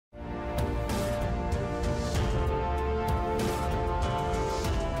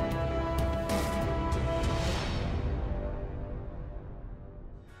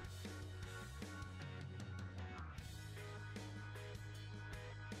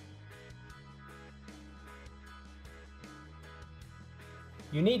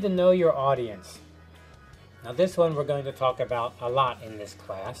You need to know your audience. Now this one we're going to talk about a lot in this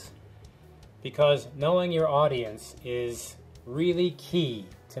class because knowing your audience is really key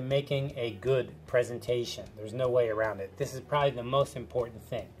to making a good presentation. There's no way around it. This is probably the most important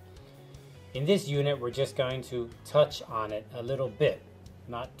thing. In this unit, we're just going to touch on it a little bit,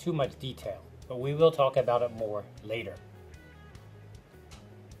 not too much detail, but we will talk about it more later.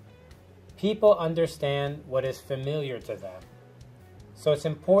 People understand what is familiar to them. So it's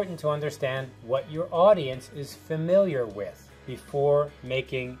important to understand what your audience is familiar with before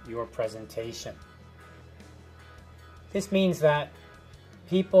making your presentation. This means that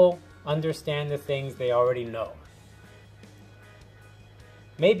people understand the things they already know.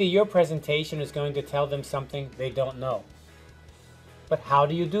 Maybe your presentation is going to tell them something they don't know. But how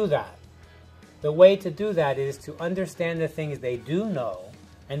do you do that? The way to do that is to understand the things they do know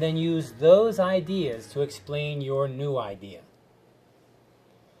and then use those ideas to explain your new idea.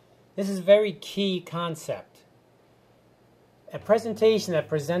 This is a very key concept. A presentation that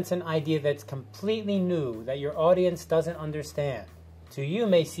presents an idea that's completely new, that your audience doesn't understand, to you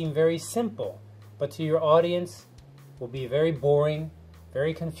may seem very simple, but to your audience will be very boring,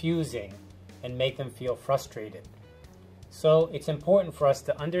 very confusing, and make them feel frustrated. So it's important for us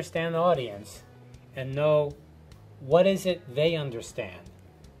to understand the audience and know what is it they understand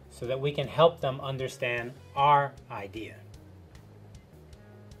so that we can help them understand our idea.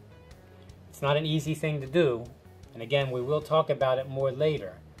 It's not an easy thing to do, and again, we will talk about it more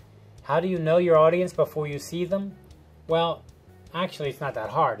later. How do you know your audience before you see them? Well, actually, it's not that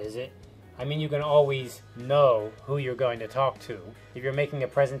hard, is it? I mean, you can always know who you're going to talk to. If you're making a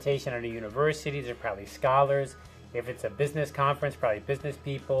presentation at a university, they're probably scholars. If it's a business conference, probably business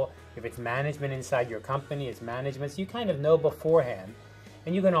people. If it's management inside your company, it's management. So you kind of know beforehand,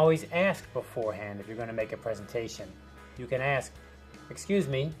 and you can always ask beforehand if you're going to make a presentation. You can ask, excuse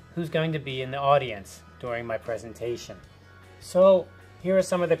me, who's going to be in the audience during my presentation? So here are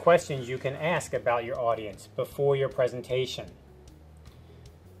some of the questions you can ask about your audience before your presentation.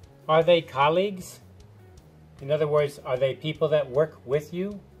 Are they colleagues? In other words, are they people that work with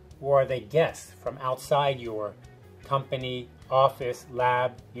you? Or are they guests from outside your company, office,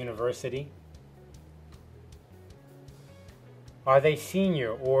 lab, university? Are they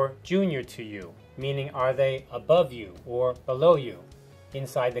senior or junior to you? Meaning, are they above you or below you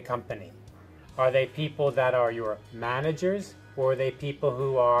inside the company? Are they people that are your managers, or are they people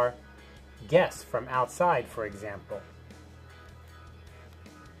who are guests from outside, for example?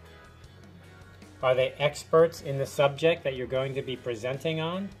 Are they experts in the subject that you're going to be presenting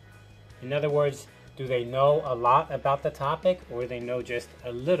on? In other words, do they know a lot about the topic, or do they know just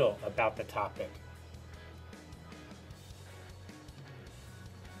a little about the topic?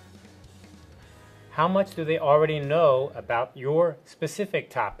 How much do they already know about your specific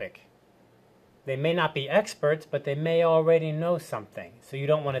topic? They may not be experts, but they may already know something. So you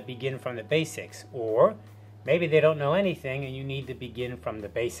don't want to begin from the basics. Or maybe they don't know anything and you need to begin from the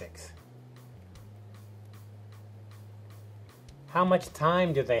basics. How much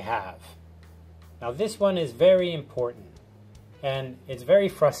time do they have? Now this one is very important and it's very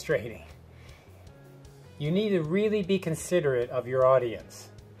frustrating. You need to really be considerate of your audience.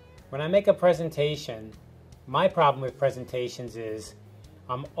 When I make a presentation, my problem with presentations is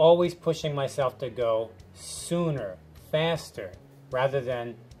I'm always pushing myself to go sooner, faster, rather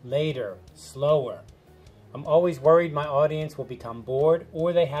than later, slower. I'm always worried my audience will become bored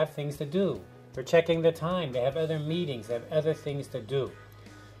or they have things to do. They're checking the time, they have other meetings, they have other things to do.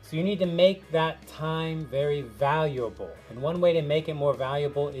 So you need to make that time very valuable. And one way to make it more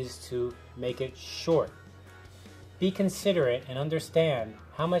valuable is to make it short. Be considerate and understand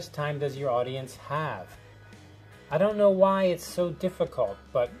how much time does your audience have. I don't know why it's so difficult,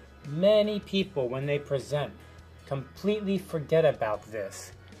 but many people, when they present, completely forget about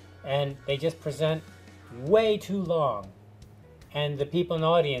this. And they just present way too long. And the people in the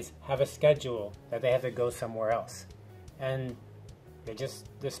audience have a schedule that they have to go somewhere else. And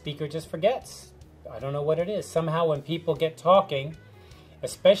the speaker just forgets. I don't know what it is. Somehow when people get talking,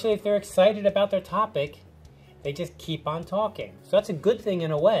 especially if they're excited about their topic, they just keep on talking. So that's a good thing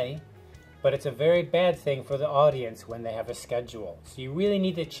in a way, but it's a very bad thing for the audience when they have a schedule. So you really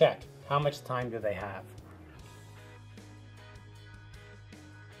need to check how much time do they have.